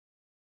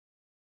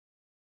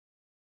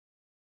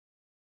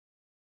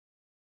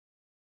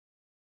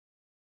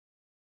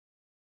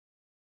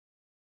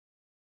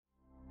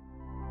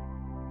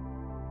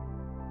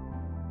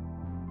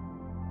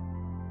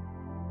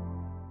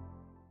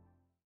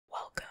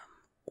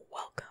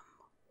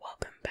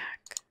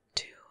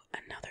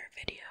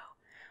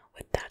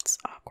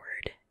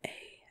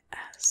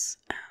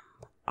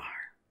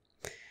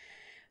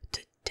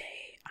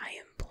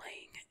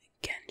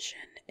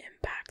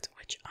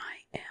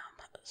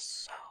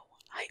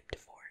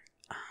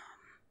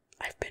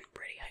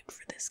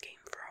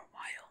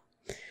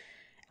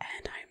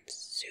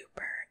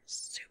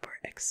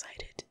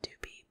excited to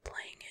be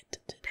playing it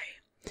today.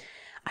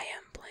 I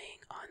am playing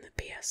on the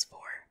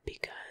PS4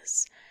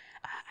 because,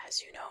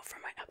 as you know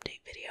from my update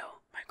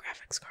video, my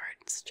graphics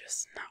card's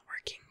just not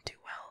working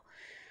too well.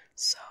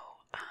 So,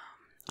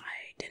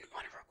 I didn't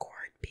want to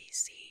record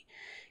PC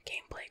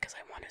gameplay because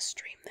I want to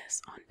stream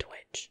this on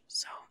Twitch.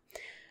 So,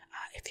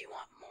 if you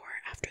want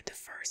more after the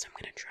first, I'm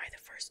going to try the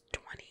first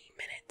 20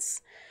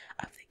 minutes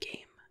of the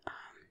game.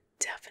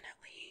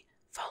 Definitely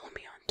follow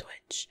me on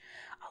Twitch.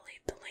 I'll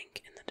leave the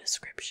link in the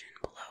description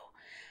below.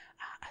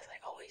 As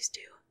I always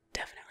do,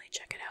 definitely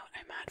check it out.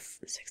 I'm at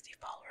 60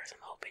 followers.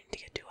 I'm hoping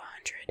to get to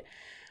 100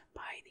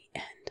 by the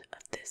end of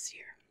this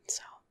year.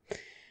 So,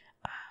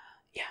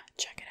 yeah,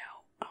 check it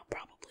out. I'll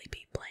probably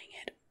be playing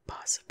it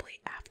possibly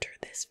after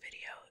this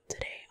video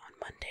today on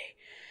Monday,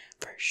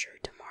 for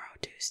sure tomorrow,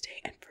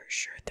 Tuesday, and for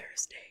sure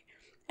Thursday,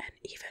 and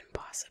even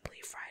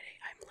possibly Friday.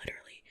 I'm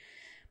literally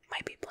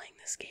might be playing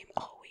this game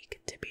all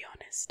week, to be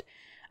honest.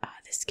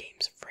 This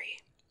game's free.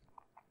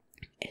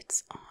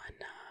 It's on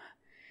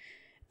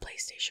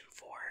PlayStation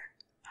 4.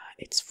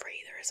 It's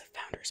free. There is a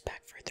founder's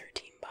pack for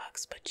 $13,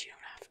 but you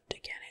don't have to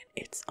get it.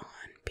 It's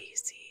on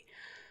PC,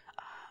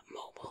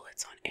 mobile.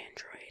 It's on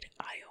Android,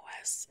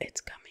 iOS. It's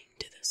coming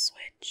to the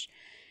Switch,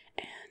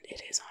 and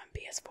it is on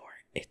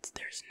PS4.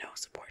 There's no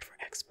support for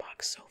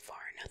Xbox so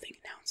far. Nothing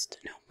announced.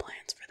 No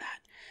plans for that.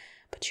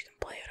 But you can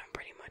play it on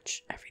pretty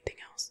much everything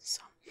else.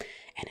 So,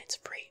 and it's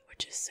free,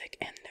 which is sick.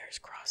 And there's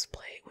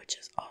crossplay, which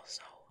is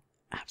also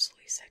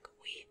absolutely sick.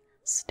 We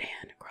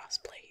stand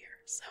crossplay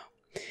here. So,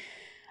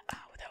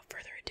 without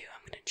further ado,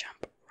 I'm gonna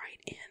jump right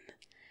in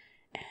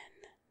and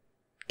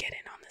get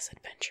in on this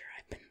adventure.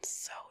 I've been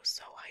so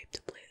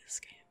hyped to play this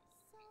game.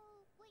 So,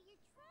 what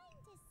you're trying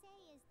to say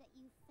is that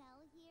you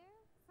fell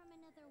here from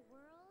another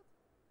world?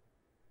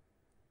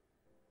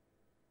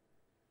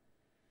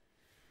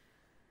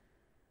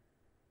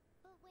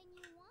 But when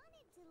you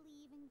wanted to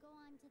leave and go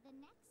on to the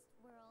next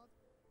world,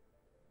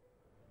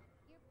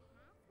 your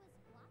path was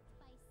blocked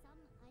by some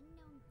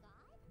unknown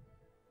god?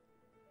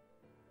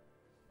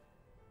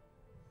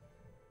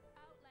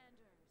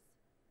 Outlanders,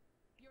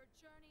 your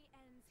journey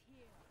ends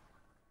here.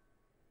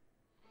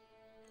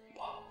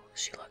 Whoa,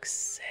 she looks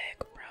sick,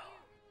 bro.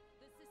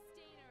 The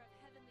sustainer of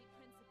heavenly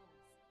principles,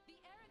 the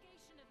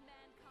arrogation of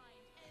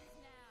mankind ends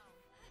now.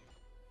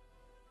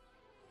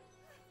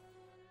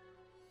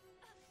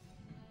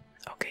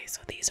 Okay,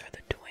 so these are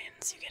the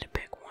twins. You get to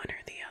pick one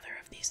or the other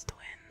of these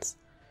twins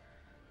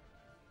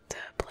to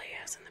play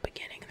as in the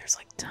beginning. There's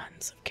like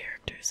tons of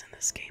characters in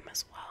this game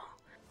as well.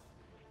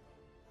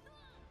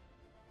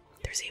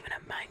 There's even a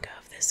manga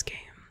of this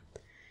game.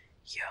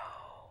 Yo.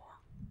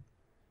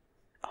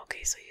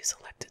 Okay, so you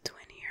select a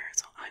twin here,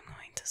 so I'm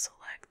going to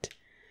select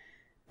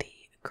the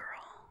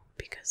girl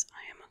because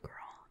I am a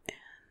girl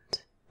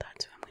and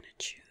that's who I'm going to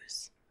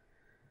choose.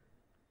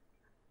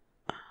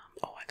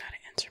 Oh, I gotta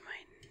enter my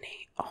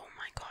name. Oh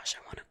my gosh,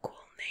 I want a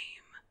cool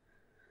name.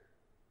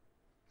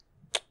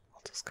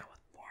 I'll just go with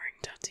boring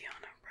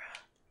Tatiana,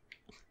 bruh.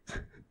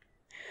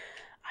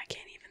 I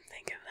can't even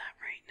think of that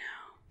right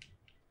now.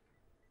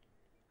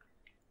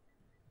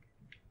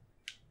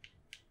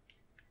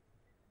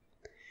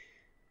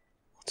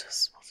 We'll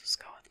just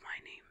go with my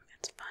name.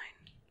 It's fine.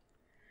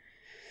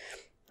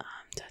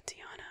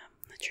 Tatiana,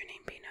 let your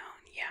name be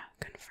known. Yeah,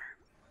 confirm.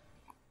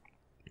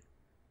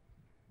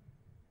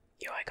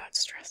 Yo, I got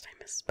stressed. I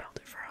misspelled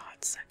it for a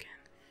hot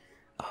second.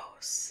 Oh,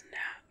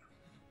 snap.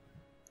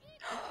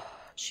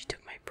 She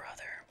took my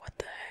brother. What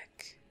the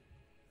heck?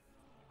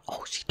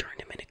 Oh, she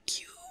turned him into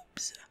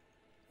cubes.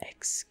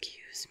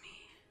 Excuse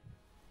me.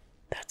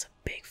 That's a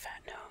big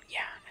fat no.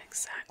 Yeah,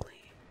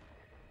 exactly.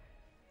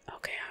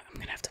 Okay, I'm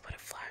gonna have to put a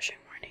flashing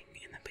warning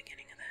in the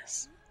beginning of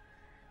this.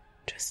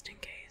 Just in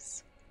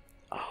case.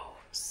 Oh,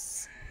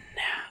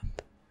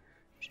 snap.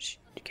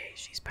 Okay,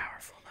 she's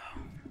powerful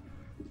though.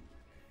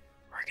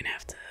 We're gonna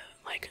have to,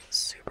 like,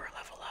 super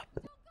level up.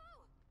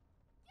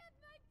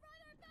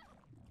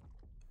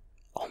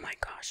 Oh my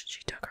gosh,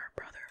 she took our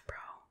brother, bro.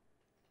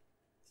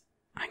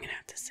 I'm gonna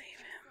have to save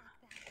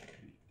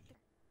him.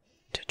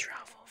 To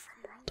travel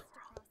from world to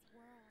world.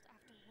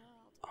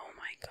 Oh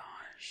my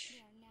gosh.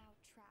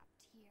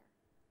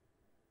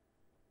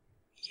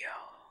 Yo,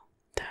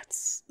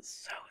 that's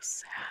so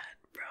sad,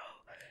 bro.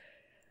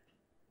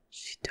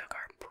 She took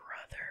our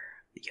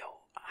brother.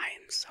 Yo, I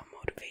am so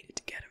motivated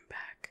to get him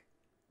back.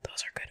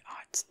 Those are good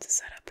odds to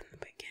set up in the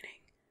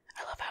beginning.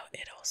 I love how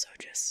it also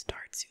just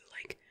starts you,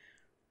 like,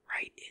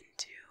 right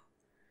into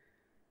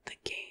the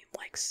game,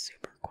 like,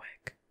 super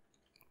quick.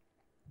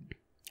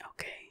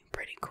 Okay,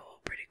 pretty cool,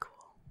 pretty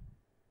cool.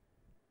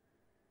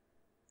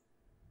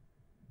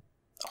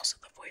 Also,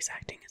 the voice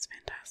acting is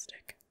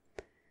fantastic.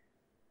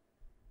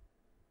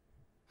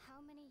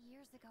 How many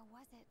years ago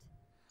was it?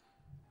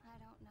 I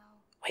don't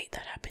know. Wait,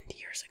 that happened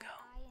years ago.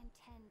 I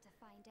intend to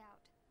find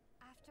out.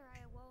 After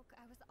I awoke,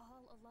 I was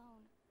all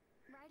alone.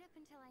 Right up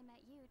until I met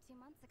you 2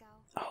 months ago.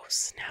 Oh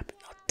snap,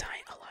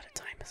 a lot of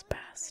time has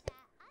passed.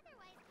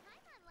 Otherwise,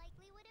 Paimon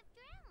likely would have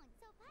drowned.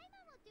 So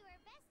Paimon will do her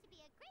best to be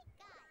a great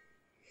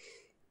guide.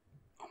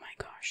 Oh my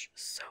gosh,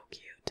 so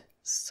cute.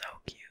 So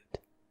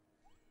cute.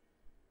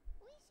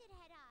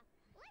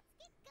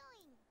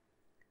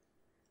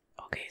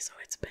 Okay, so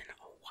it's been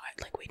a while.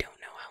 Like, we don't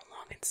know how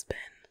long it's been.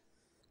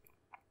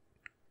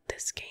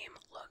 This game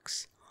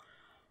looks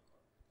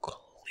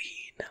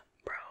clean,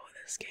 bro.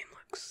 This game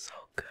looks so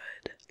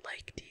good.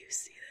 Like, do you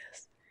see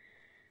this?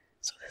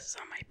 So this is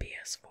on my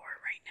PS4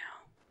 right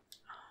now.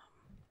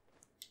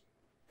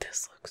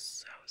 This looks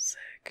so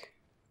sick.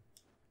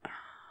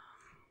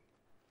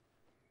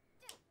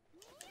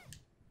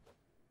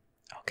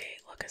 Okay,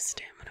 look, a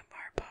stamina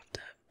bar popped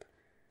up.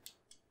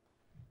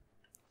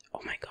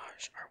 Oh my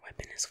gosh, our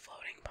weapon is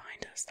floating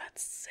behind us.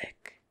 That's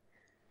sick.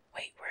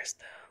 Wait, where's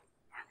the...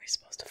 Aren't we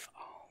supposed to...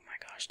 Oh my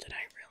gosh, did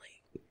I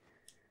really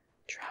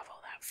travel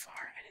that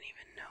far? I didn't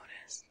even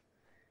notice.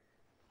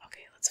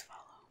 Okay, let's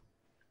follow.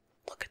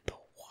 Look at the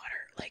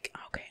water. Like,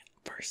 okay,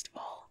 first of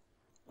all,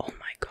 oh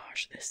my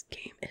gosh, this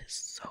game is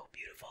so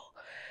beautiful.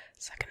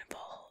 Second of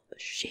all,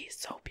 she's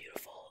so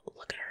beautiful.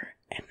 Look at her.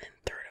 And then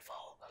third of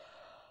all,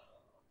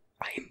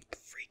 I am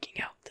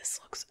freaking out.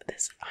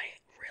 I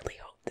really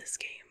hope this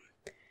game...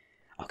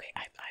 Okay,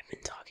 I've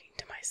been talking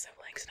to my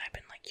siblings and I've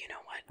been like, you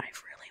know what? I've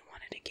really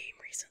wanted a game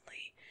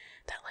recently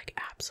that like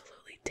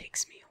absolutely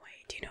takes me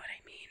away. Do you know what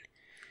I mean?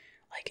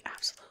 Like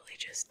absolutely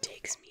just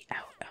takes me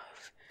out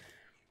of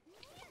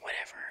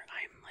whatever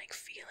I'm like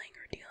feeling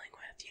or dealing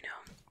with, you know?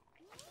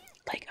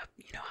 Like,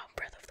 you know how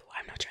Breath of the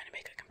Wild, I'm not trying to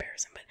make a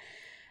comparison, but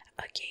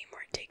a game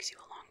where it takes you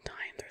a long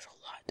time, there's a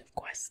lot of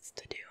quests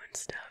to do and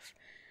stuff.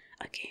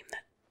 A game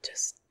that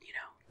just, you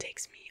know,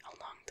 takes me a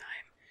long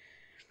time.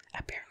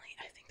 Apparently,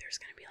 I think there's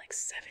going to be like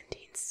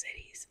 17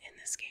 cities in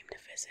this game to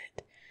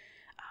visit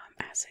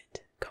as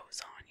it goes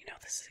on. You know,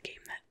 this is a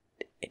game that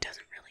it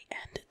doesn't really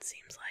end. It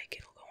seems like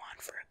it'll go on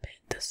for a bit.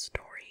 The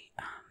story,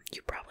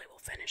 you probably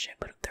will finish it,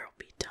 but there'll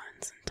be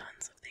tons and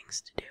tons of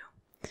things to do.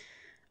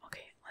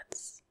 Okay,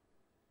 let's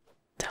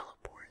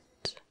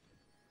teleport.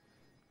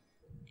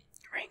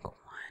 Rank 1,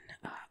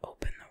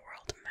 open the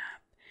world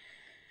map.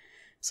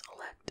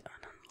 Select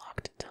an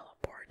unlocked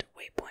teleport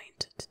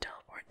waypoint to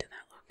teleport to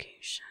that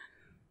location.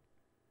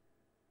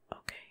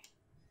 Okay.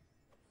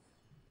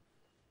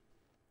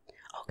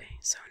 Okay,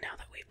 so now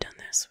that we've done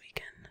this, we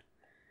can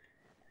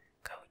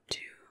go to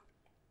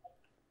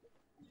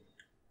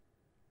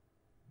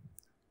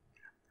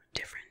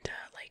different,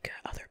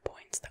 other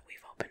points that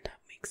we've opened up.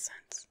 Makes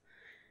sense.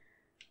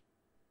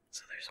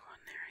 So there's one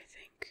there, I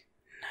think.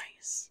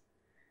 Nice.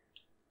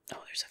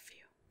 Oh, there's a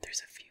few.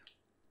 There's a few.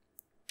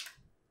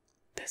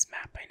 This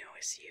map I know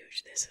is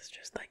huge. This is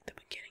just like the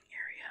beginning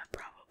area,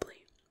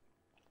 probably.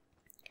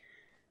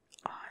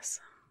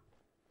 Awesome.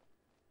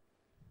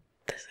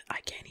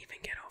 I can't even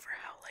get over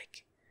how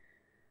like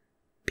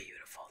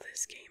beautiful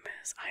this game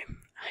is. I'm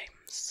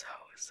so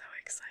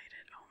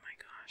excited. Oh my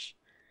gosh.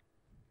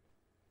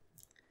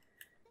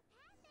 The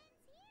path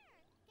ends here.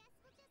 Guess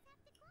we'll just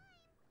have to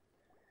climb.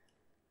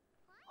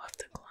 We'll have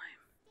to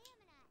climb.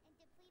 Stamina and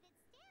depleted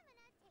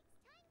stamina takes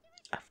time to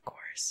recover. Of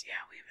course,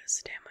 yeah, we have a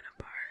stamina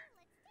bar.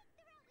 Let's take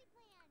the route we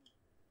planned.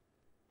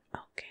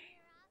 Okay.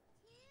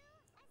 We're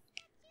off to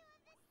a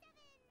statue of the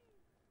seven.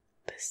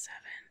 The 7.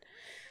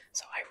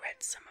 So I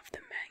read some of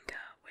the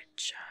manga,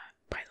 which,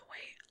 by the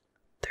way,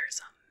 there's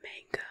a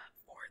manga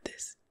for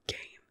this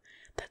game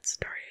that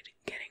started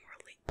getting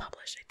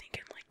published, I think,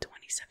 in like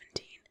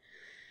 2017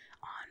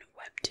 on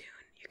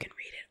Webtoon. You can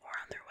read it or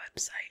on their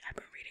website. I've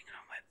been reading it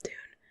on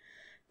Webtoon.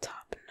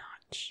 Top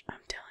notch.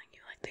 I'm telling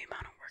you, like, the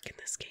amount of work in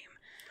this game,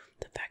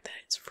 the fact that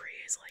it's free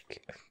is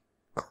like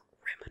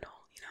criminal,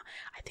 you know?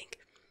 I think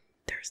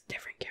there's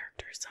different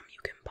characters. Some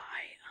you can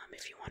buy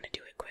if you want to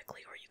do it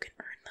quickly, or you can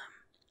earn them.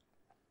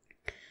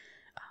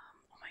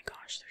 Oh my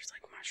gosh, there's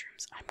like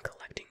mushrooms. I'm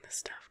collecting this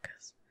stuff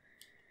because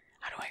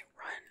how do I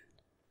run?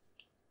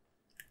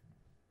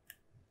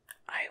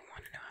 I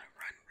want to know how to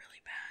run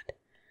really bad.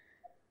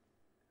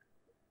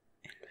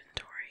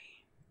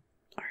 Inventory.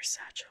 Our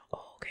satchel.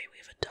 Oh, okay, we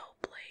have a dull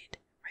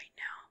blade right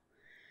now.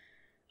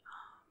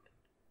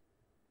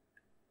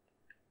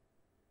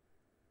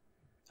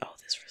 Oh,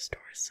 this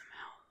restores some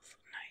health.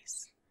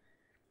 Nice.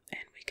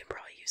 And we can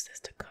probably use this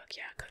to cook.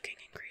 Yeah, cooking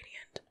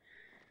ingredient.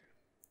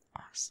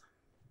 Awesome.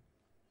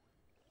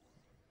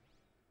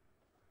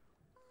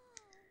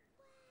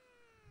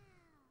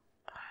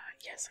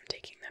 Yes, I'm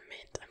taking the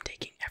mint. I'm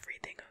taking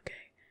everything,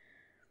 okay?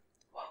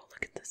 Whoa,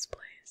 look at this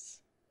place.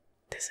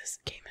 This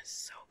game is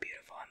so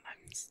beautiful.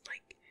 I'm just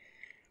like...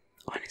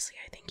 Honestly,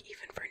 I think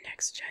even for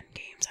next-gen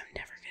games, I'm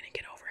never gonna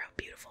get over how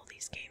beautiful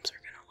these games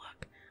are gonna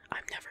look.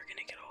 I'm never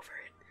gonna get over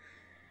it.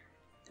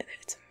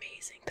 It's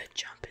amazing. The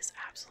jump is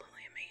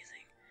absolutely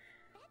amazing.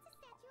 That's a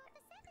statue of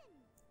the seven.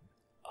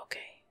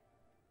 Okay.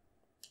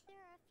 There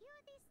are a few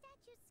of these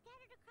statues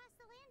scattered across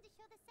the land to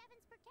show the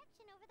seven's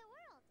protection over the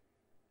world.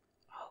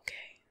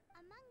 Okay.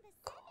 Among the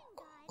Cool, seven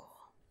cool, gods,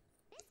 cool.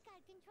 this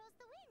god controls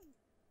the wind.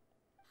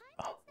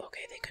 Oh,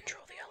 okay, they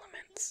control the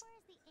elements.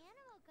 As the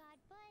animal god,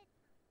 but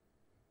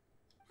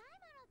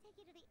Paimon will take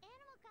you to the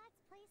animal god's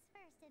place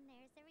first, and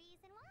there's the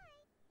reason why.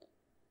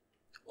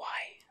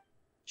 Why?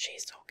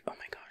 She's so... Oh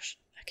my gosh,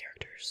 that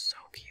character is so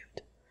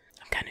cute.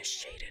 I'm kind of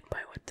shaded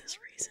by what this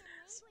reason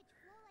is. Language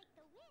flow like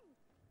the wind.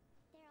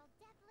 There'll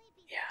definitely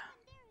be Yeah.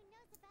 someone there who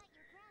knows about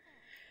your brother.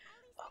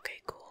 At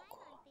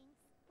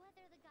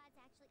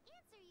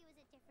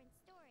different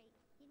story.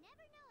 You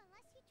never know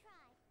unless you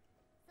try.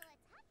 So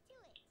let's hop to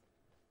it.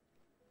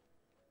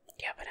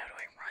 Yeah, but how do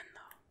I run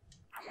though?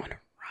 I want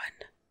to run.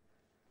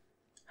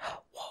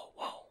 Whoa,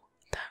 whoa.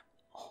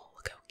 Oh,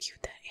 look how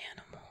cute that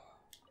animal.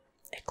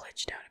 It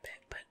glitched out a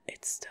bit, but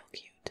it's still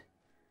cute.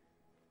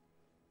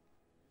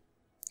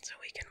 So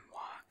we can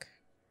walk.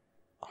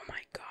 Oh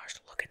my gosh,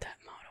 look at that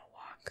model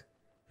walk.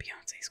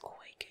 Beyonce's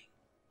quaking.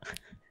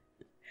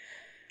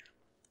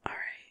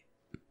 Alright.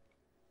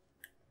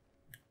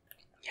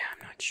 Yeah,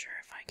 I'm not sure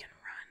if I can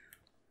run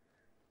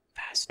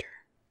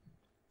faster.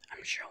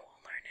 I'm sure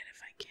we'll learn it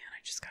if I can.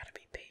 I just gotta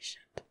be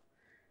patient.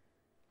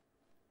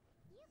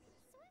 You can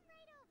swim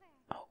right over.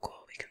 Oh,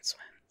 cool, we can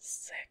swim.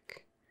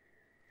 Sick.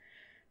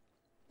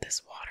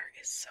 This water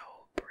is so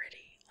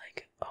pretty.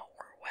 Like, oh,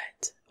 we're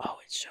wet. Oh,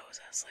 it shows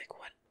us, like,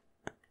 what.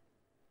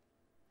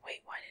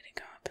 Wait, why did it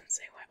come up and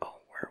say what? Oh,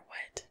 we're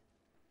wet.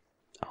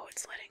 Oh,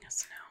 it's letting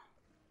us know.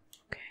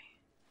 Okay.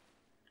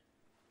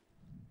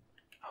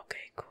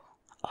 Okay, cool.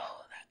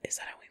 Oh, is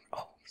that how we.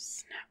 Oh,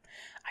 snap.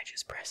 I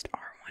just pressed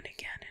R1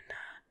 again and,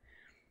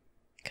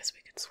 because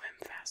we could swim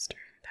faster.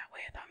 That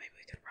way I thought maybe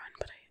we could run,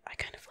 but I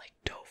kind of like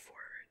dove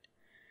forward.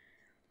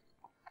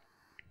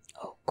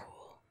 Oh,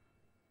 cool.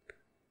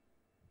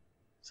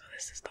 So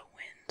this is the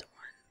wind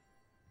one.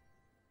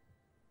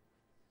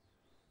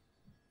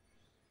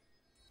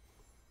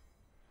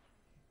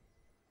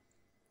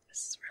 This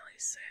is really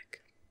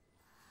sick.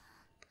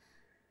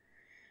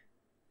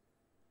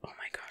 Oh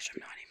my gosh,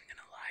 I'm not even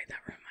gonna lie,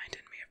 that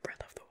reminded me of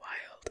Breath of the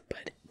Wild,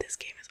 but this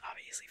game is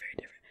obviously very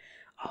different.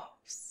 Oh,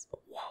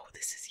 whoa,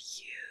 this is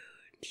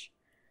huge.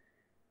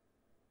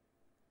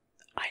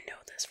 I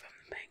know this from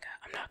the manga.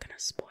 I'm not gonna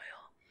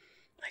spoil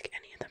like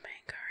any of the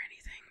manga or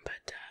anything,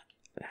 but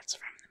that's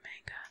from the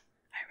manga.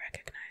 I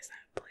recognize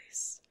that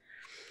place.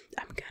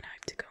 I'm kinda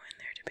hyped to go in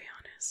there, to be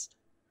honest.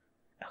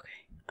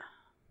 Okay.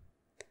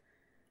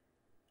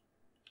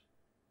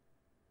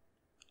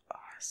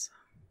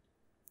 Awesome.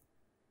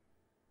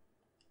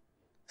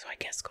 So I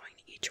guess going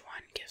to each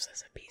one gives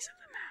us a piece of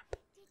the map.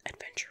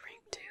 Adventure Ring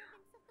 2.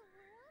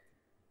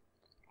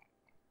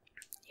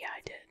 Yeah,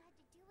 I did. All you had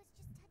to do was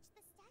just touch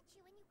the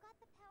statue and you got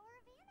the power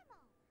of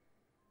animal.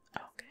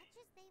 Okay. As much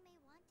as they may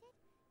want it,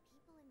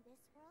 people in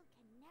this world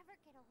can never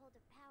get a hold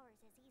of powers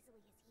as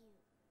easily as you.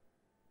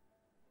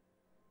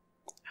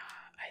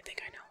 I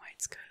think I know why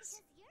it's because.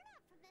 Because you're not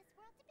from this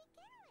world to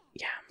begin with.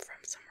 Yeah, I'm from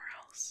somewhere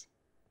else.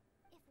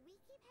 If we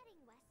keep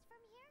heading west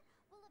from here,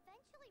 we'll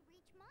eventually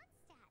reach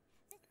Mondstadt,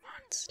 the city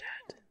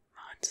Mondstadt. of wind.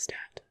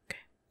 Mondstadt.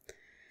 Okay.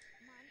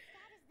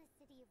 Mondstadt is the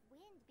city of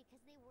wind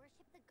because they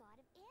worship the god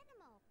of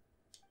animal.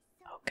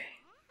 So Okay.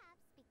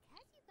 perhaps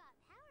because you got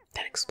power from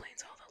That the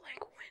explains god all the of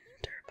like animal, wind you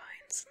can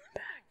turbines in also the swim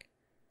back.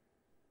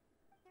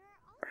 there. There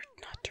are Or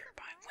also not lots of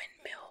turbine, forests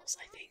windmills,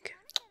 I and think.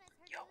 one of them has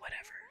heard Yo, news of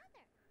whatever. your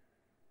brother.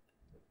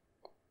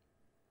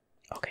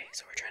 Okay,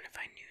 so we're trying to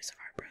find news of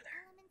our brother.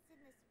 Elements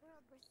in this world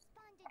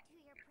responded to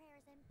your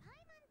prayers, and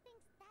Paimon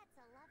thinks that's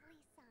a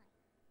lovely sign.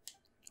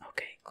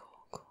 Okay,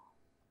 cool, cool.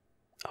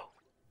 Oh.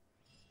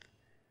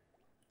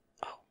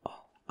 Oh,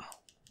 oh, oh.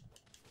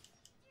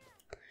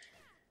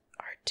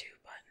 R2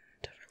 button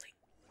to really.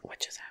 What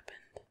just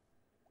happened?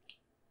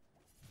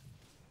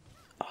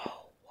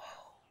 Oh,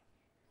 whoa.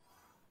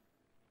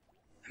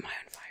 Am I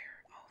on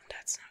fire? Oh,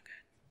 that's not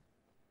good.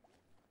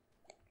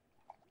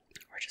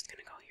 We're just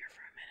gonna go here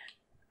for a minute.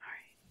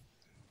 Alright.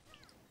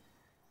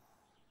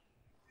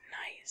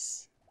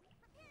 Nice.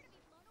 Prepare to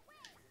be blown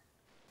away.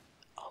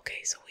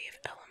 Okay, so we have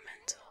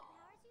elemental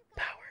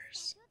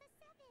powers. Statue of the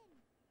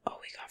Seven. Oh,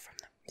 we got from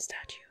the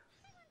statue.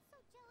 Paimon's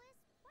so jealous.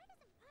 Why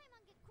doesn't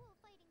Paimon get cool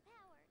fighting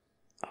powers?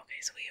 Okay,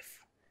 so we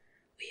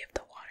have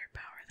the water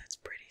power. That's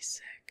pretty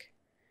sick.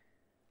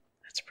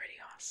 That's pretty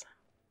awesome.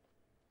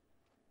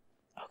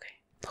 Okay,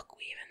 look,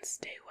 we even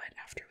stay wet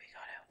after we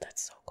got out.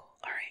 That's so cool.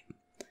 Alright.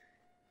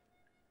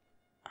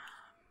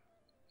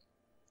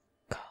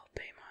 Call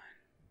Paimon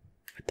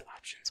with the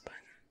options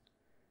button.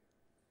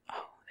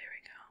 Oh, there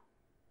we go.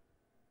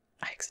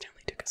 I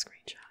accidentally took a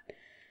screenshot.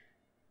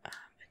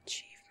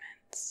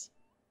 Achievements.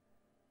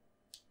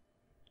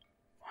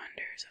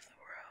 Wonders of the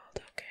world,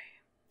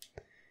 okay.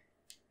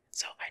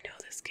 So I know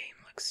this game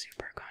looks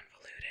super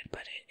convoluted,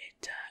 but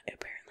it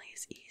apparently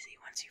is easy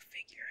once you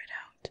figure it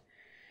out.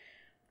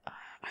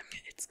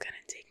 It's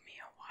gonna take me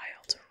a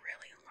while to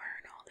really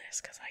learn all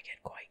this because I get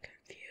quite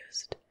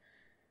confused.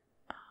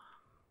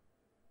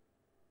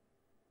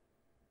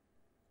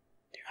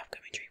 Your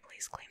upcoming tree,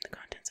 please claim the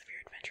contents of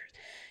your adventures.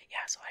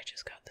 Yeah, so I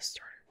just got the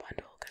starter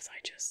bundle because I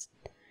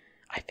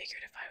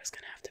figured if I was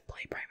gonna have to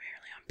play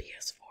primarily on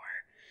PS4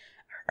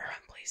 or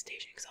on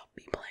PlayStation, because I'll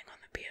be playing on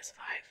the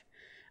PS5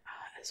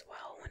 as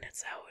well when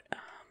it's out.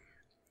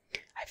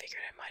 I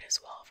figured I might as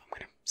well if I'm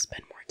gonna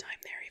spend more time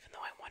there, even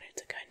though I wanted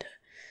to kind of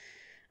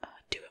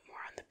do it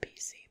more on the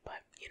PC.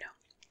 But you know,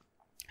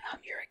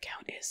 your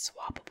account is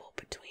swappable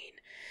between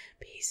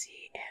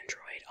PC,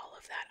 Android, all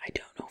of that. I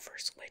don't know for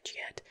Switch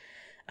yet,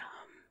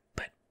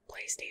 but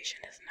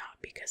PlayStation is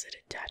not because it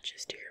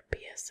attaches to your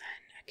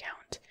PSN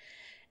account,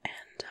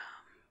 and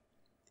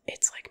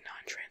it's like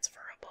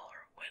non-transferable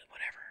or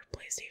whatever.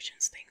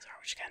 PlayStation's things are,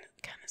 which kind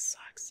of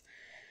sucks.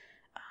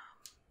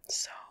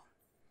 So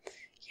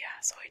yeah,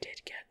 so I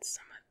did get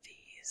some of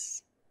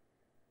these.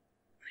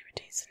 Let me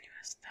taste the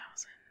newest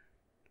 1,000.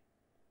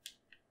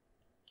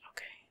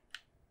 Okay.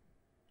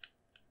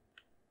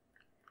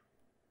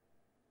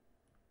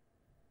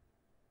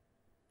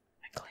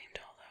 I claimed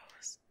all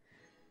those.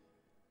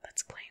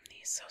 Let's claim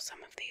these. So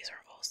some of these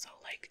are also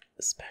like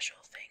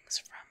special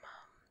things from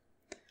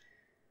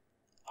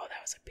oh, that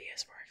was a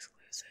PS4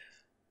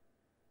 exclusive.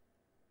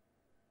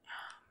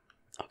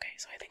 Okay,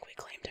 so I think we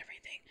claimed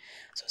everything.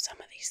 So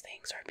some of these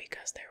things are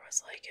because there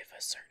was like, if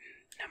a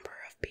certain number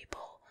of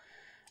people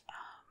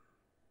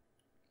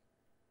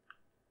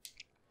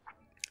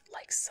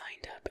like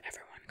signed up,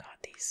 everyone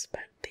got these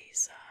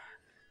things.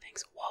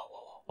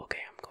 Whoa. Okay,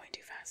 I'm going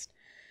too fast.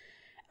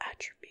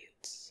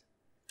 Attributes.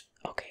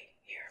 Okay,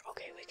 here.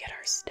 Okay, we get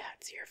our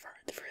stats here for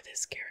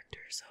this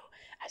character. So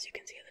as you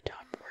can see at the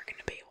top, we're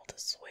going to be able to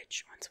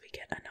switch once we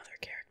get another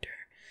character.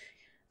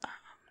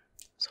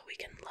 So we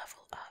can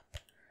level up.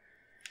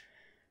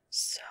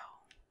 So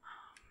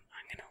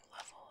I'm gonna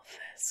level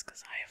this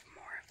because I have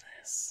more of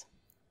this.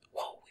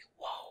 Whoa,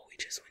 we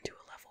just went to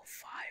a level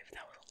 5.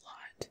 That was a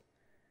lot.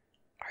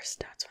 Our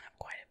stats went up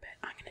quite a bit.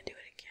 I'm gonna do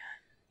it again.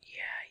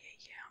 Yeah,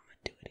 I'm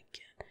gonna do it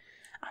again.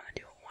 I'm gonna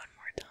do it one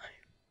more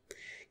time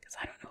because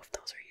I don't know if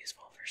those are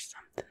useful for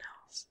something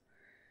else.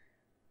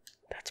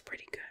 That's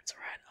pretty good. So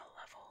we're at a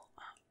level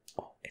up.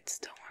 Oh, it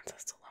still wants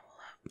us to level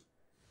up.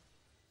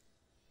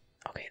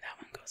 Okay, that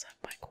one goes up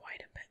by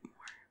quite a bit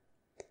more.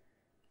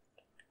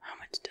 How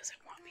much does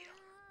it want me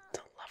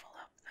to level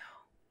up, though?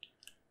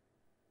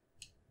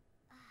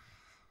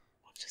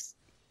 We'll just...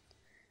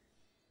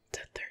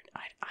 to third...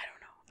 I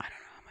don't know. I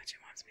don't know how much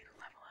it wants me to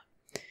level up.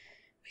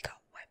 We got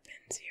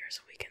weapons here,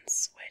 so we can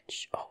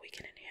switch. Oh, we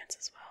can enhance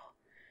as well.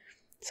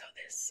 So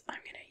this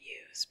I'm gonna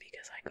use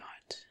because I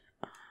got,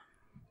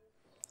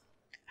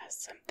 as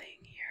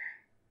something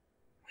here.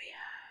 We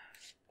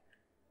have...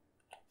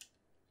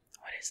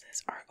 what is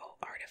this?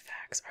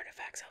 Artifacts.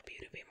 Artifacts help you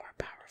to be more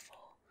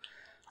powerful.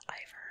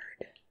 I've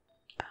heard,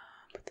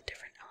 with the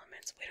different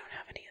elements. We don't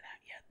have any of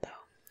that yet,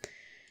 though.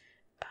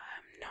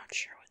 I'm not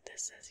sure what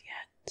this is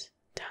yet.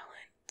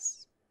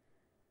 Talents.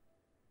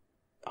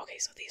 Okay,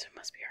 so these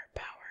must be our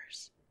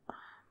powers.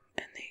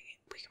 And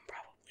we can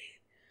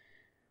probably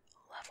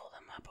level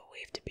them up, but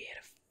we have to be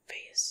at a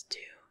phase 2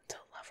 to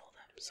level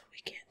them, so we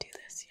can't do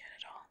this yet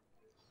at all.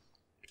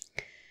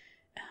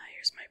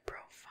 Here's my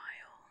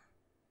profile.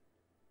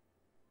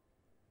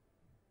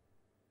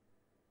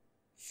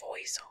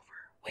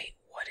 Voiceover. Wait,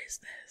 what is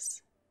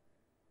this?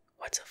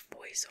 What's a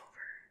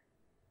voiceover?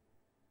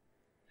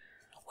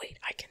 Wait,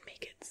 I can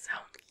make it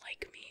sound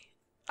like me.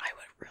 I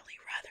would really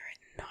rather it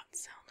not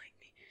sound like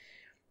me.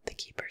 The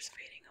keeper's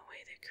fading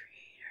away. The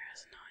creator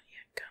has not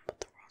yet come, but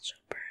the world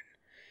shall burn.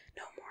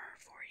 No more,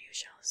 for you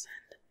shall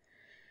ascend.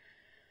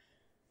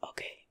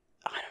 Okay,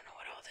 I don't know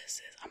what all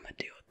this is. I'm gonna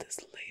deal with this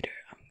later.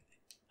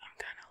 I'm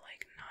kind of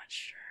like not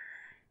sure.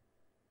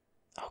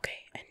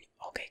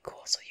 Okay,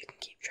 cool. So you can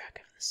keep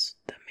track of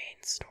the main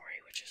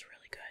story, which is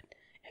really good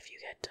if you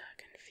get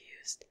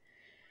confused.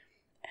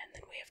 And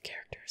then we have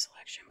character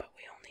selection, but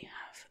we only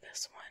have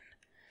this one.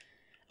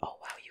 Oh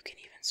wow, you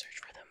can even search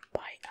for them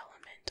by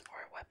element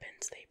or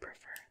weapons they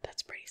prefer.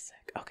 That's pretty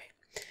sick. Okay,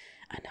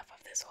 enough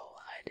of this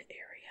whole HUD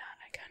area.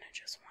 I kind of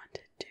just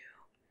wanted to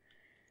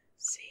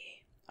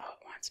see. Oh,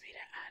 it wants me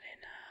to add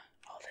in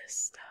all this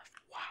stuff.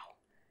 Wow,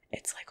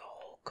 it's like a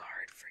whole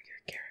card for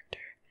your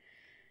character.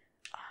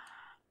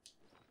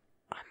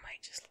 I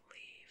might just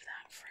leave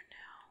that for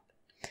now.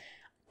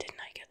 Didn't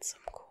I get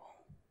some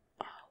cool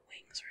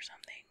wings or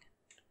something?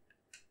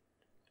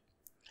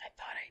 I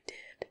thought I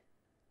did.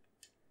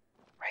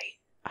 Right?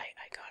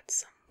 I got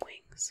some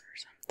wings or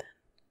something.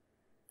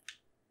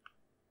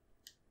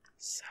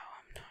 So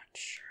I'm not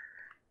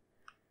sure.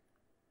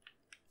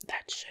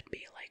 That should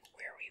be like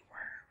where we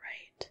were,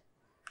 right?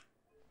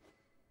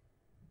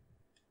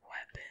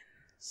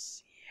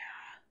 Weapons,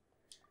 yeah.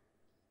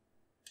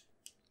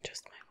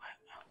 Just my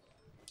weapon. Oh.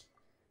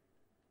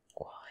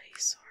 Quality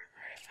sword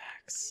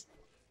artifacts.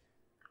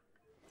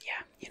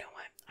 Yeah, you know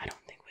what? I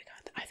don't think we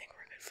got that. I think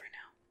we're good for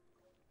now.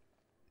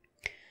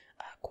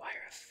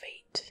 Choir of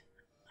Fate.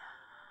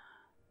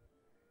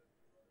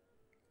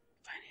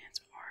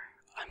 Finance more.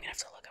 I'm gonna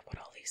have to look up what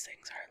all these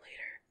things are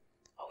later.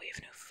 Oh, we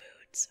have new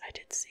foods. I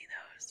did see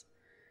those.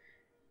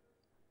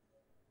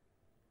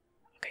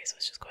 Okay, so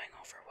it's just going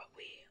over what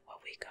we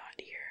got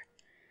here.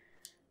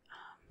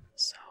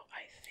 So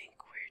I think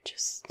we're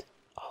just...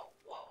 oh,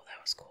 whoa, that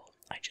was cool.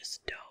 I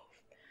just dove.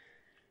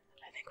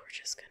 I think we're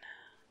just gonna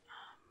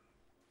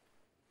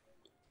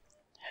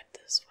head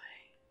this way.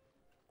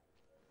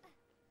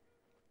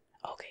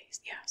 Okay,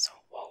 yeah, so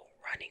whoa,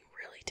 running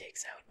really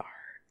takes out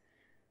our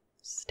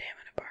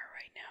stamina bar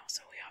right now,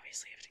 so we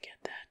obviously have to get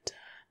that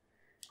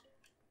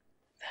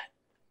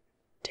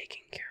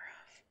taken care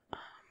of.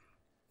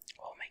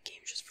 Oh, my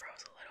game just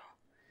froze a little.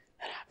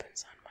 That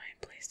happens on my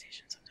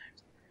PlayStation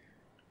sometimes.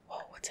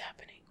 Whoa, what's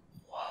happening?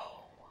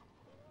 Whoa.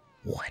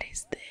 What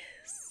is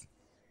this?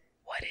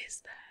 What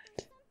is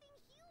that? Something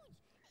huge.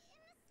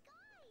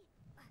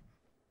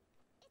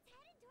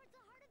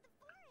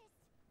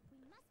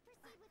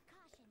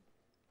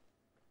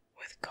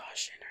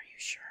 Caution, are you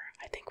sure?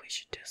 I think we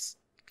should just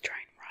try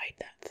and ride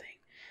that thing.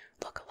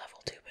 Look, a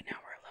level 2, but now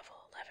we're a level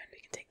 11.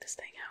 We can take this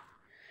thing out.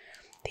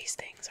 These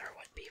things are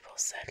what people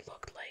said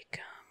looked like,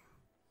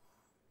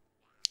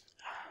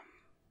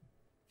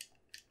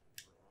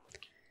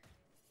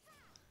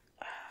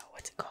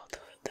 what's it called?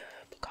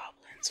 The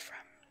goblins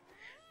from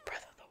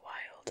Breath of the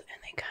Wild, and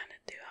they kind of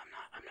do.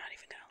 I'm not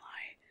even gonna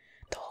lie.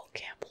 The whole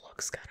camp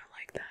looks kind of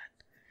like that.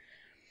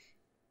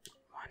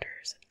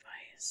 Wanderer's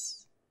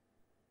advice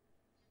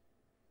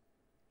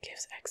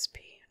gives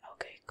XP.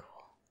 Okay,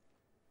 cool.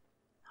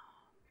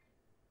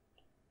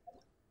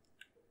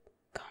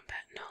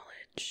 Combat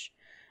knowledge,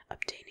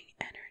 obtaining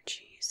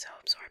energy, so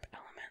absorb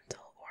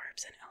elemental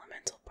orbs and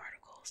elemental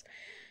particles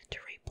to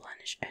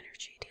replenish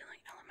energy,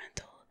 dealing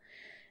elemental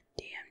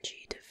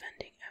DMG,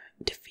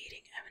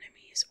 defeating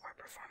enemies or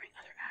performing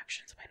other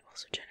actions might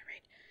also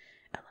generate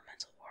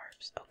elemental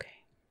orbs.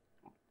 Okay.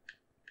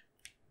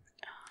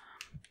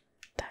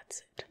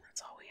 That's it.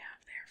 That's all we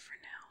have there for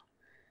now.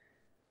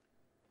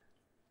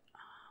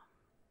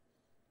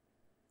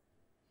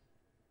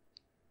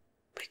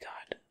 We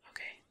got,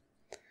 okay.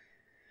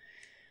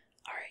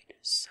 Alright,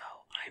 so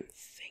I'm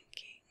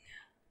thinking,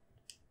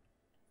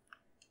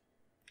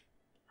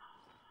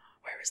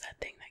 where was that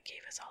thing that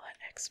gave us all that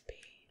XP?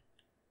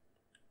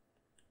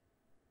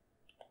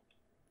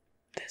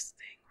 This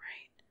thing,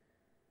 right?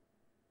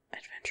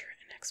 Adventure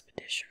and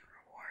expedition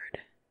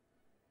reward.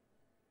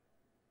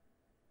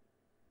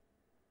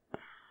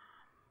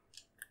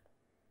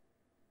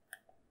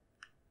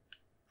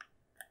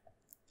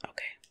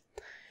 Okay.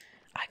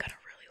 I gotta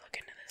really look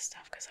into this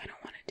stuff because I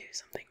don't want to do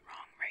something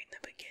wrong right in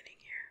the beginning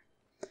here.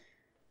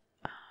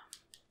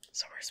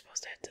 So we're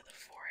supposed to head to the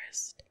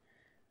forest.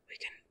 We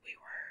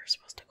were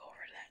supposed to go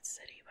over to that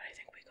city, but I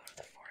think we go to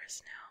the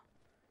forest now.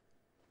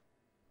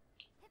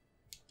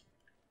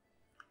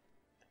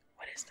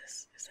 What is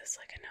this? Is this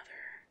like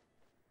another...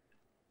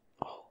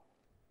 Oh.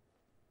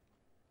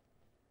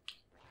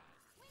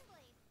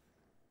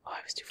 Oh,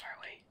 I was too far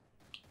away.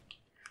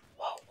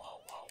 Whoa, whoa,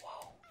 whoa,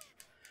 whoa.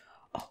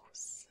 Oh,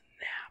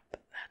 snap.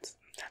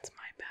 That's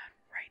my bad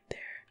right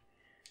there.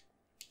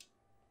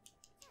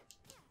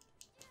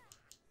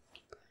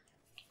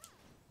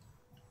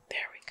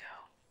 There we go.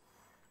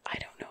 I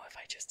don't know if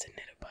I just didn't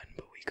hit a button,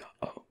 but we got...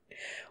 Oh,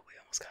 we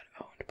almost got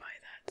owned by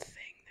that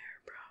thing there,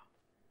 bro.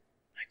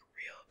 Like,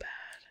 real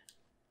bad.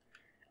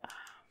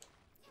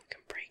 We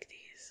can break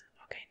these.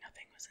 Okay,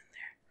 nothing was in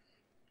there.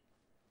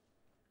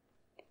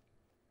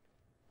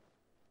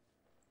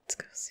 Let's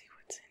go see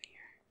what's in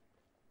here.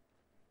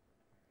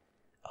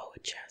 Oh, a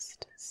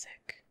chest.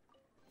 Sick.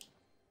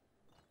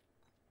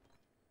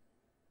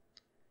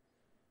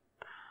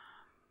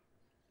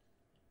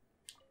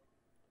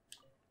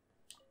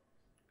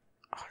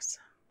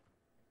 Awesome.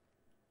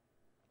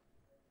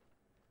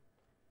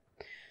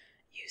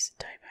 Use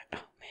type.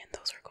 Oh man,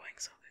 those are going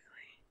so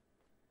quickly.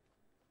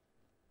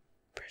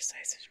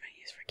 Precise instrument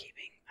used for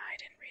keeping. I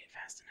didn't read it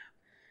fast enough.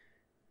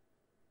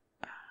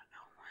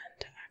 L1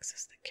 to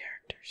access the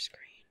character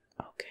screen.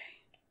 Okay.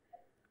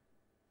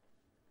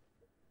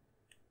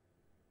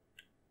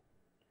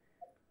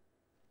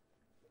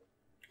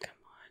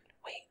 Come on,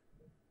 wait.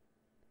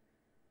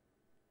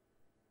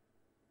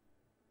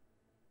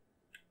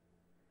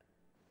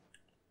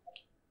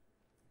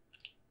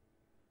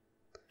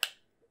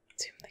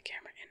 Zoom the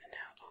camera in and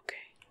out.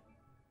 Okay.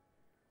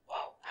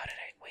 Whoa, how did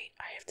I... Wait,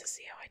 I have to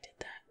see how I did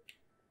that.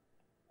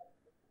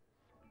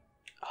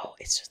 Oh,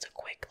 it's just a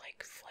quick,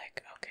 like,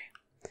 flick. Okay.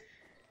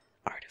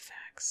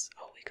 Artifacts.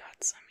 Oh, we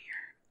got some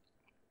here.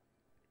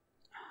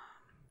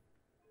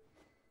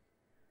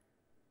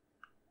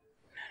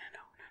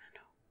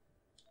 No.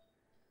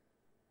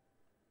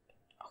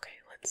 Okay,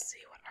 let's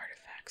see what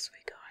artifacts we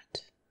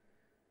got.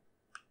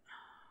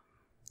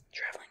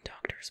 Traveling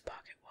doctor's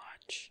pocket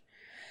watch.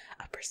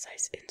 A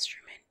precise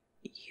instrument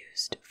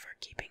used for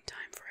keeping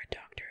time for a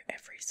doctor.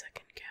 Every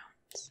second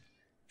counts.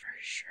 For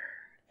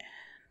sure.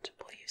 And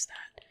we'll use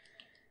that.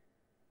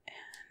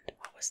 And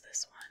what was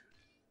this one?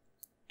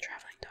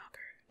 Traveling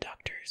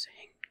doctor's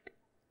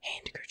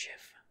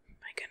handkerchief.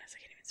 My goodness,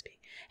 I can't even speak.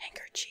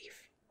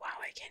 Handkerchief. Wow,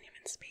 I can't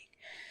even speak.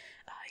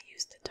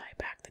 Used to tie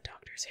back the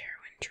doctor's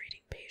hair when treating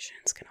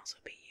patients. Can also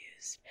be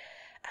used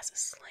as a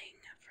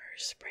sling for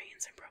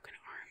sprains and broken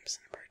arms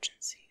and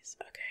emergencies.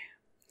 Okay.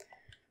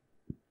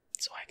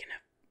 So I can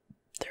have...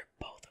 They're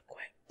both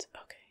equipped.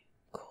 Okay,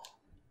 cool.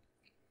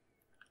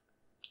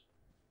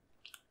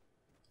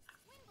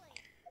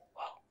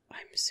 Well,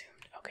 I'm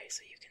zoomed. Okay,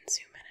 so you can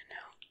zoom in and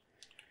out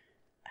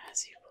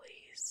as you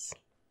please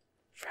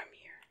from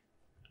here.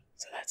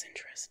 So that's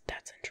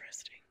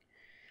interesting.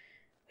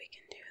 We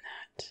can do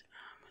that.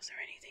 Was there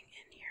anything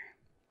in here?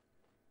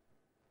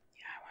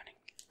 Yeah, I want to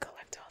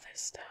collect all this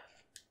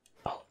stuff.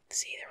 Oh,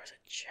 see, there was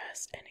a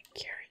chest and a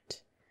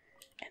carrot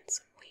and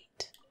some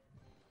wheat.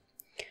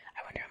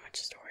 I wonder how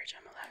much storage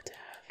I'm allowed to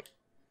have.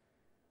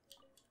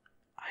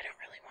 I don't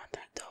really want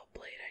that dull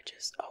blade.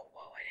 Oh,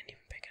 whoa, I didn't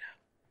even pick it up.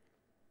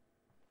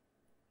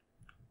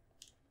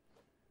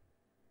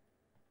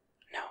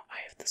 No,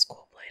 I have the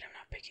school blade. I'm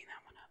not picking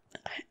that one up.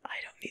 I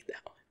don't need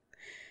that one.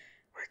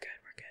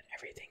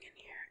 everything in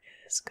here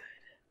is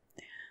good.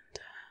 And,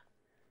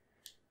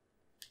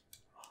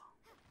 well,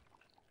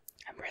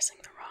 I'm pressing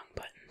the wrong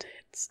button to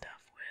hit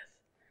stuff with.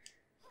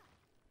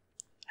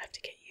 I have to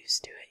get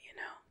used to it, you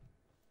know?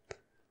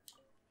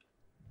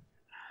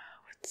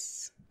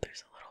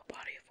 There's a little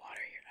body of water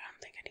here. I don't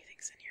think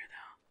anything's in here,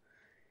 though.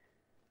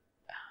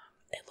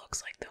 It looks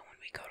like, though, when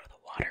we go to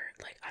the water,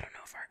 like, I don't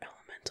know if our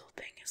elemental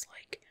thing is,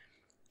 like,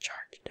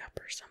 charged up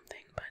or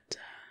something, but,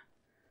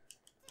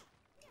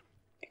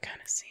 it kind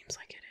of seems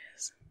like it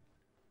is.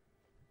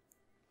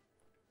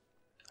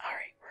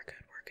 Alright, we're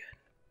good, we're good.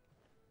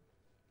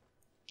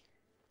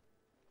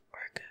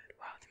 We're good.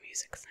 Wow, the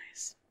music's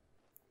nice.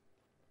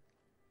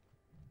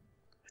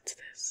 What's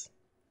this?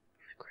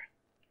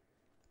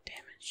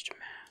 Damaged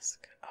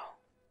mask. Oh.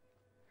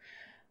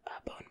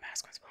 Bone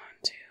mask was blown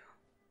too.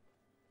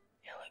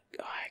 Yeah, look.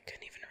 Oh, I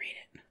couldn't even read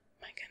it.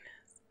 My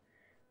goodness.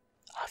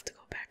 I'll have to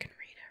go back and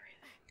read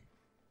everything.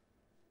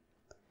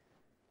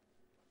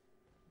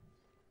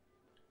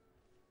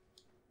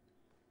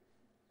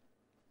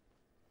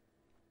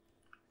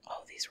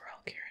 Oh, these were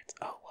all carrots.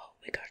 Oh, well,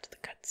 we got to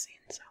the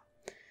cutscene, so.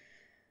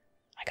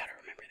 I gotta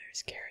remember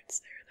there's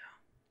carrots there, though.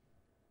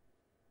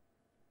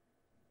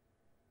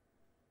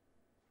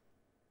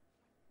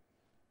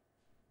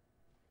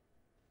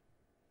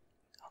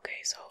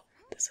 Okay, so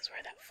this is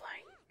where that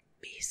flying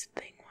beast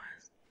thing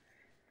was.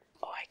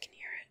 Oh, I can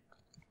hear it.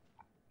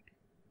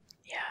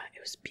 Yeah,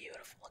 it was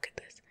beautiful. Look at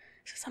this.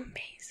 This is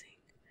amazing.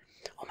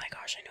 Oh my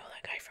gosh, I know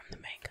that guy from the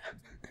manga.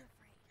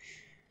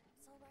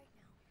 It's alright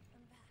now.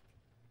 I'm back.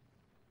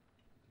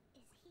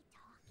 Is he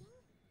talking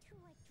to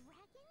a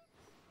dragon?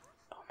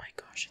 Oh my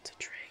gosh, it's a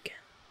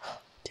dragon.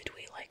 Did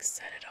we like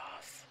set it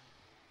off?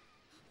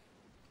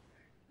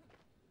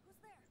 Who's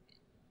there?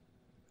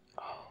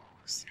 Oh,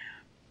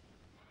 snap.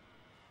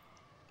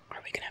 Are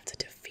we gonna have to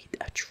defeat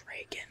a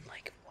dragon?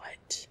 Like,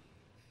 what?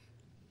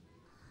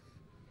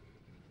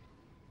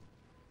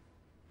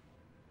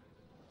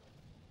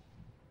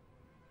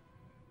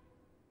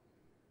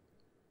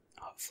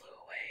 Oh, it flew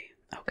away.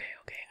 Okay,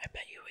 okay. I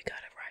bet you we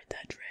gotta ride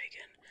that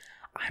dragon.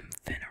 I'm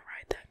finna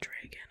ride that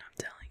dragon, I'm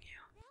telling you.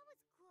 That was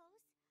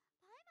close.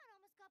 Paimon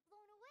almost got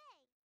blown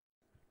away.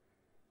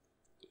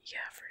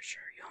 Yeah, for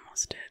sure. You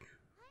almost did.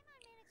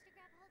 Paimon managed to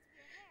grab hold of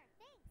your hair.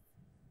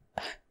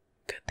 Thanks.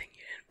 Good thing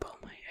you didn't pull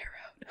my hair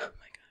out. Oh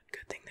my god.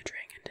 Good thing the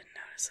dragon didn't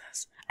notice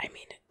us. I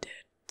mean, it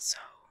did, so.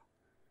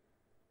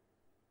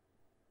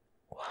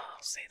 Well,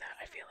 I'll say that.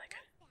 I feel like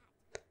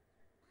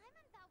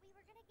Paimon thought we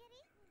were gonna get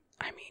eaten.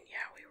 I mean,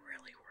 yeah, we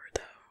really were,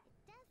 though.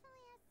 It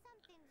definitely has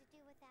something to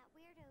do with that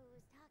weirdo who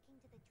was talking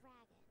to the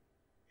dragon.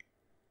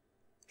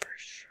 For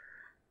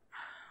sure.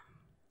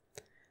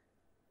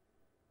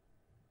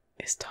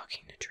 Is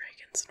talking to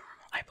dragons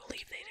normal? I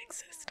believe they'd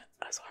exist,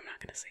 so I'm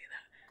not gonna say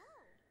that.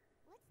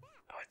 Oh, what's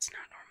that? Oh, it's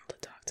not normal to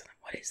talk to them.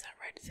 What is that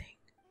red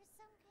thing? There's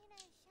some kind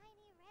of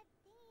shiny red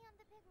thingy on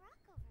the big rock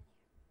over there.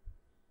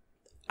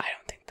 I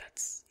don't think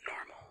that's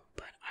normal,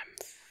 but I'm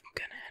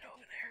gonna head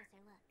over there.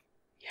 Closer look.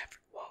 Yeah,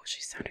 whoa,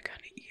 she sounded kind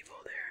of evil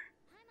there.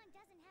 Paimon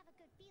doesn't have a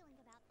good feeling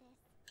about this.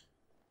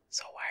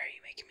 So why are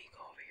you making me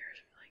go over here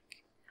to,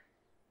 like,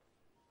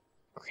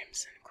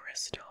 crimson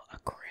crystal? A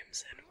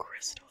crimson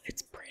crystal.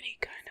 It's pretty,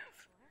 kind of.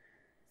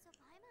 So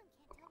Paimon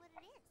can't tell what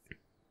it is.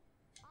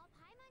 All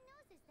Paimon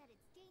knows is that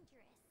it's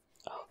dangerous.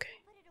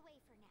 Okay. Put it away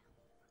for now.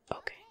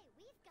 Okay.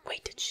 We've got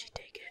Wait, to did she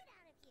take it? get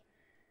out of here.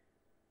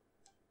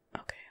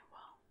 Okay,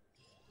 well.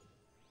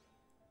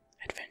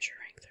 Adventure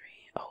rank 3.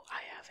 Oh,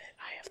 I have it.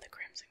 I have the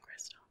crimson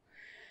crystal.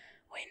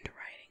 Wind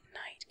riding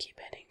night. Keep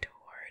heading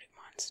toward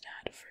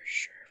Mondstadt for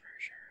sure, for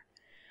sure.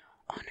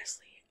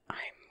 Honestly,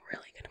 I'm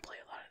really gonna play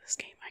a lot of this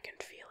game. I can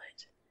feel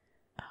it.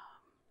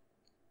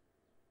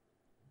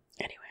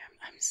 Anyway,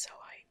 I'm so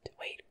hyped.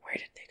 Wait, where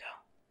did they go?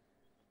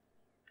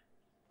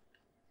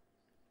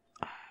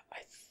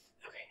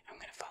 Okay, I'm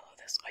gonna follow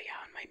this. Oh yeah,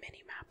 on my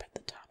mini map at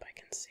the top I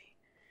can see.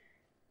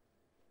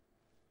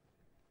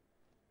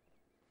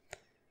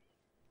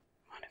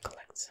 I want to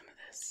collect some of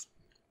this.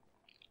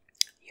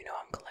 You know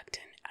I'm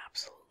collecting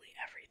absolutely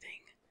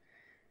everything.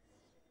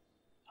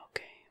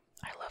 Okay,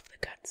 I love the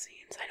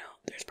cutscenes. I know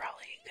there's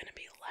probably gonna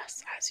be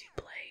less as you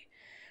play.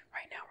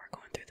 Right now we're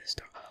going through this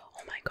door.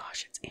 Oh my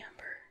gosh, it's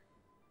Amber.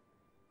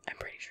 I'm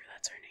pretty sure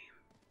that's her name.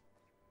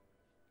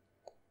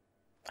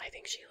 I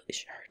think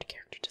her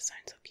character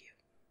design's so cute.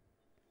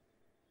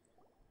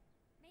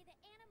 May the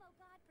animo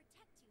god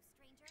protect you,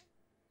 stranger.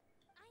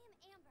 I am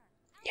Amber.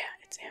 Yeah,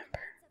 it's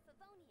Amber.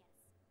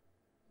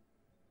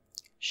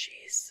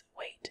 She's,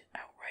 wait,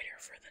 outrider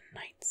for the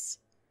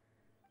Knights.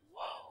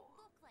 Whoa.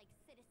 You look like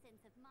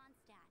citizens of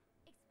Mondstadt.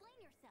 Explain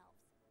yourselves.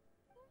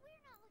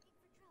 We're not looking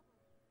for trouble.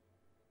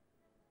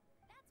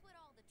 That's what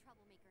all the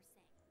troublemakers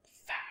say.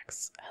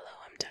 Facts. Hello,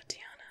 I'm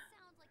Tatiana.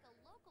 Sounds like a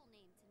local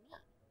name to me.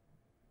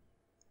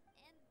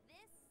 And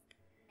this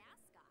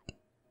mascot,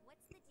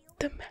 what's the deal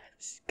with The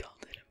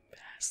called it a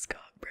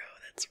mascot, bro.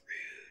 That's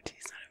rude.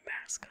 He's not a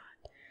mascot.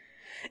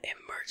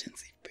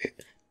 Emergency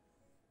food.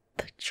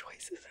 The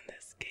choices in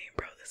this game,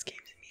 bro. This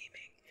game's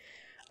memeing.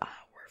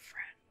 We're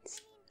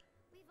friends. I mean,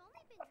 we've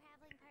only been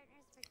traveling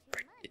partners for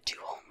 2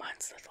 whole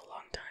months, that's a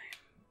long time.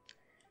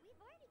 We've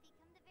already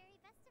become the very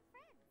best of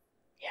friends.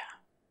 Yeah.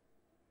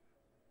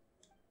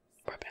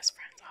 We're best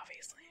friends,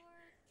 obviously.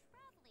 You're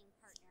traveling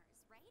partners,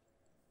 right?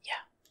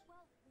 Yeah.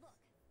 Well, look,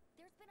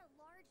 there's been a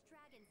large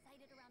dragon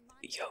sighted around my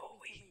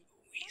Yo, recently.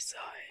 we Let's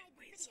saw get it. inside the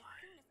We city saw as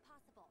it. soon as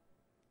possible.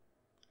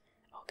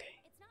 Okay.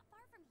 It's not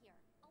far from here.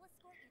 I'll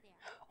escort you there.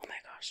 Oh my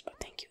gosh. Oh,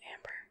 thank you,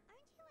 Amber.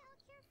 Aren't you out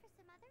here for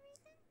some other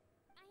reason?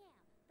 I am,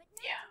 but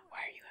not Yeah, to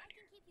why are worry. you out I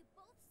here? can keep you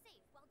both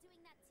safe while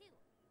doing that too.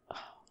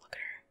 Oh, look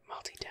at her.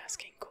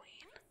 Multitasking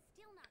queen. I'm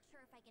still not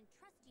sure if I can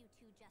trust you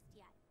two just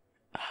yet.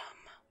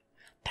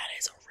 That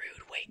is a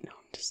rude. Wait, no,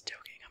 I'm just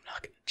joking. I'm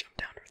not gonna jump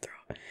down her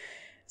throat.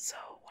 So,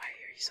 why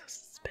are you so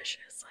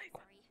suspicious? Like,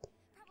 Sorry.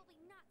 Probably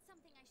not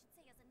something I should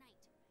say as a knight.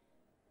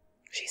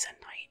 she's a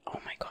knight. Oh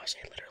my gosh,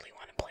 I literally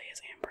want to play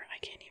as Amber. I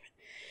can't even.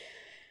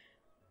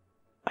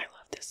 I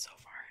love this so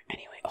far.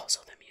 Anyway, also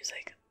the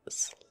music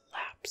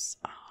slaps.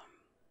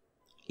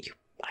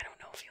 I don't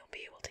know if you'll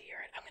be able to hear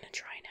it. I'm gonna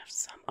try and have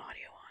some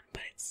audio on,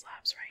 but it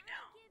slaps right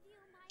now. I give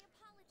you my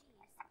apologies.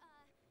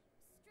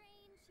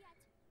 Strange yet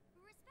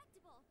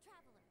respectable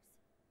travelers.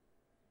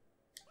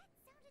 That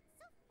sounded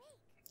so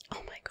fake.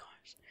 Oh my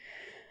gosh.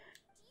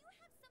 Do you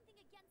have something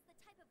against the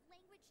type of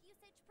language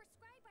usage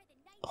prescribed by the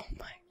knights? Oh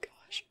my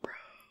gosh, bro.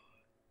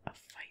 A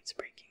fight's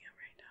breaking out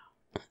right now.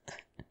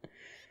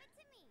 Leave it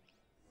to me.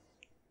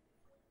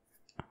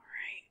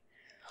 Alright.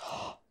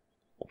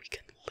 We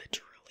can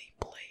literally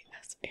play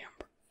as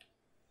Amber.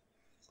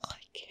 I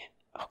can't.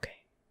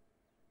 Okay.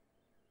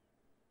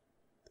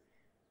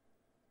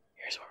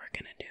 Here's what we're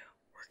gonna do.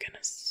 We're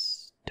gonna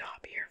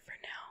stop here for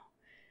now.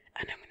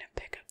 And I'm gonna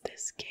pick up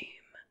this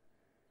game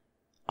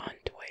on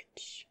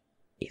Twitch.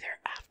 Either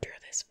after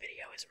this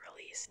video is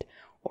released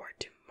or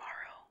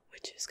tomorrow,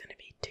 which is gonna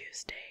be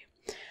Tuesday.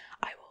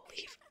 I will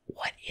leave.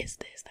 What is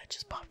this that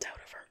just popped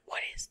out of her?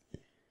 What is.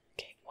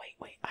 Okay,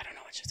 wait. I don't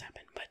know what just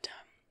happened, but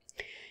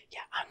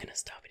yeah, I'm gonna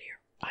stop it here.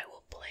 I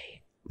will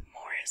play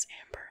more as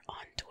Amber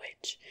on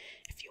Twitch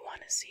if you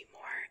want to see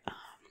more.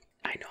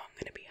 I know I'm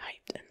gonna be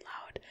hyped and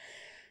loud,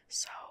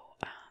 so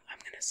I'm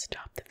gonna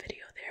stop the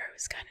video there. It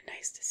was kind of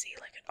nice to see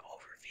like an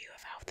overview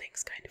of how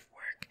things kind of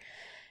work,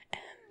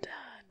 and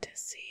to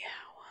see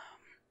how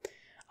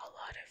a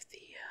lot of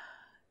the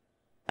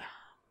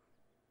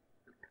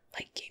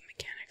like game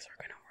mechanics are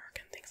gonna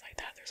work and things like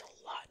that. There's a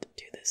lot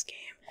to this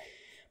game,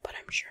 but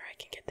I'm sure I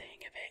can get the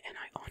hang of it, and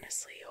I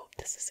honestly hope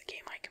this is a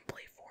game I can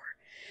play for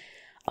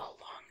a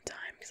long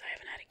time, because I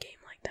haven't had a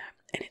game like that,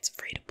 and it's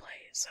free to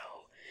play. So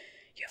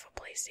you have a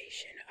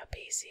PlayStation, a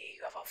PC,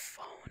 you have a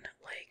phone,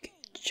 like,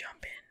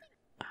 jump in.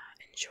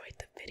 Enjoyed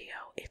the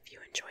video. If you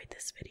enjoyed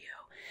this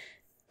video,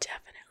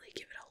 definitely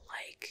give it a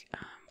like.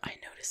 I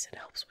noticed it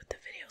helps with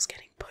the videos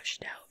getting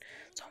pushed out,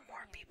 so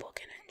more people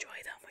can enjoy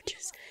them, which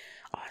is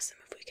awesome.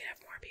 If we could have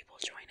more people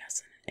join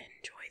us and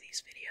enjoy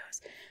these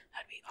videos,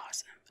 that'd be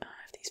awesome.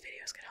 If these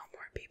videos could help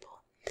more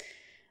people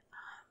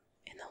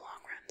in the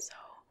long run. So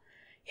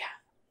yeah,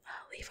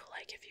 leave a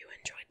like if you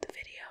enjoyed the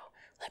video.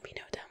 Let me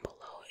know down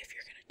below if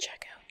you're gonna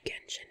check out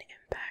Genshin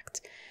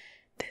Impact.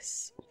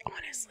 This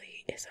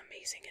honestly is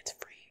amazing. It's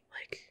free.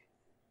 Like,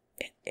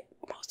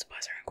 most of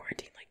us are in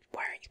quarantine. Like,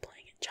 why aren't you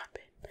playing it? Jump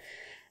in.